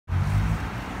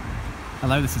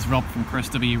Hello, this is Rob from Chris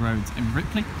W Roads in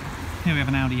Ripley. Here we have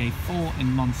an Audi A4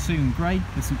 in Monsoon Grey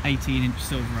with some 18-inch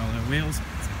silver alloy wheels.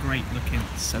 It's a great looking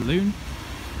saloon.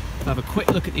 We'll have a quick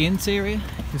look at the interior.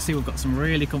 You'll see we've got some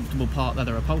really comfortable part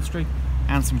leather upholstery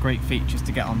and some great features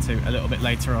to get onto a little bit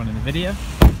later on in the video.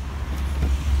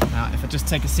 Now, if I just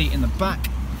take a seat in the back,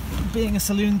 being a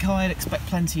saloon car, I'd expect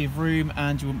plenty of room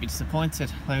and you wouldn't be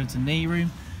disappointed. Loads of knee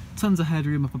room, tons of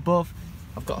headroom up above.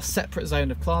 I've got a separate zone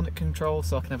of climate control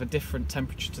so I can have a different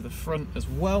temperature to the front as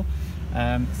well.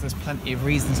 So there's plenty of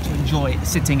reasons to enjoy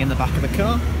sitting in the back of the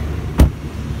car.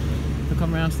 If we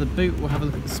come around to the boot, we'll have a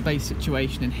look at the space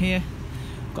situation in here.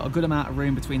 Got a good amount of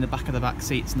room between the back of the back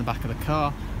seats and the back of the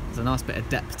car. There's a nice bit of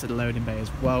depth to the loading bay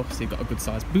as well, so you've got a good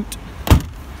sized boot.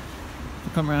 If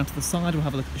we come around to the side, we'll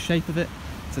have a look at the shape of it.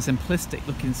 It's a simplistic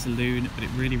looking saloon, but it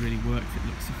really works. It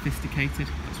looks sophisticated,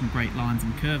 got some great lines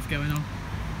and curves going on.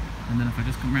 And then if I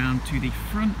just come round to the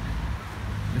front,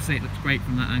 you'll see it looks great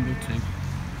from that angle too.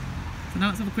 So now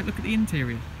let's have a quick look at the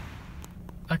interior.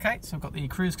 Okay, so I've got the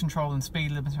cruise control and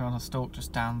speed limiter on a stalk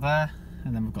just down there,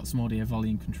 and then we've got some audio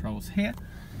volume controls here.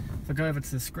 If I go over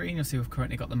to the screen, you'll see we've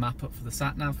currently got the map up for the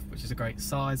sat-nav, which is a great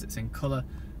size. It's in colour,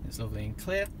 it's lovely and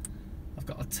clear. I've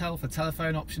got a tel for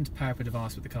telephone option to pair up a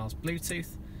device with the car's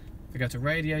Bluetooth. If we go to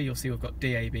radio, you'll see we've got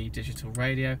DAB digital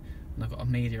radio, and I've got a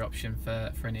media option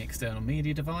for any external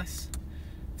media device.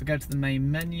 If we go to the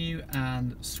main menu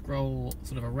and scroll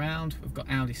sort of around, we've got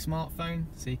Audi smartphone,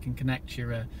 so you can connect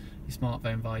your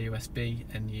smartphone via USB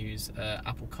and use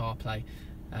Apple CarPlay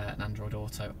and Android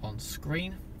Auto on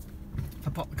screen. If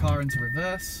I pop the car into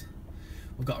reverse,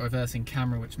 we've got a reversing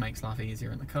camera which makes life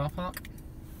easier in the car park.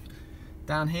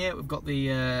 Down here we've got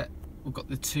the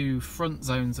two front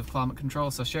zones of climate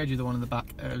control. So I showed you the one in the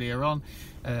back earlier on,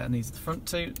 and these are the front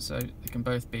two, so they can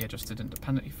both be adjusted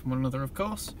independently from one another, of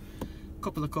course. A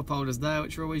couple of cup holders there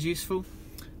which are always useful.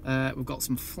 We've got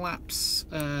some flaps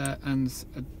and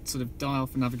a sort of dial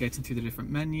for navigating through the different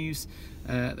menus.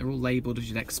 They're all labelled as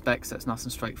you'd expect, so it's nice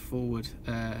and straightforward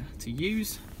to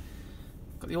use.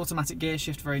 Got the automatic gear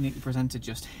shift very neatly presented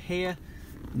just here,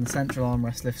 and the central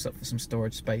armrest lifts up for some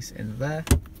storage space in there.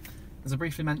 As I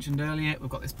briefly mentioned earlier, we've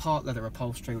got this part leather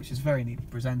upholstery which is very neatly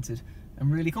presented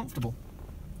and really comfortable.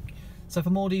 So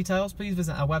for more details, please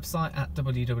visit our website at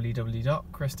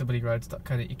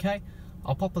www.chriswroads.co.uk.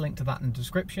 I'll pop a link to that in the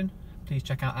description. Please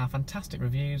check out our fantastic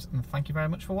reviews, and thank you very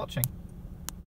much for watching.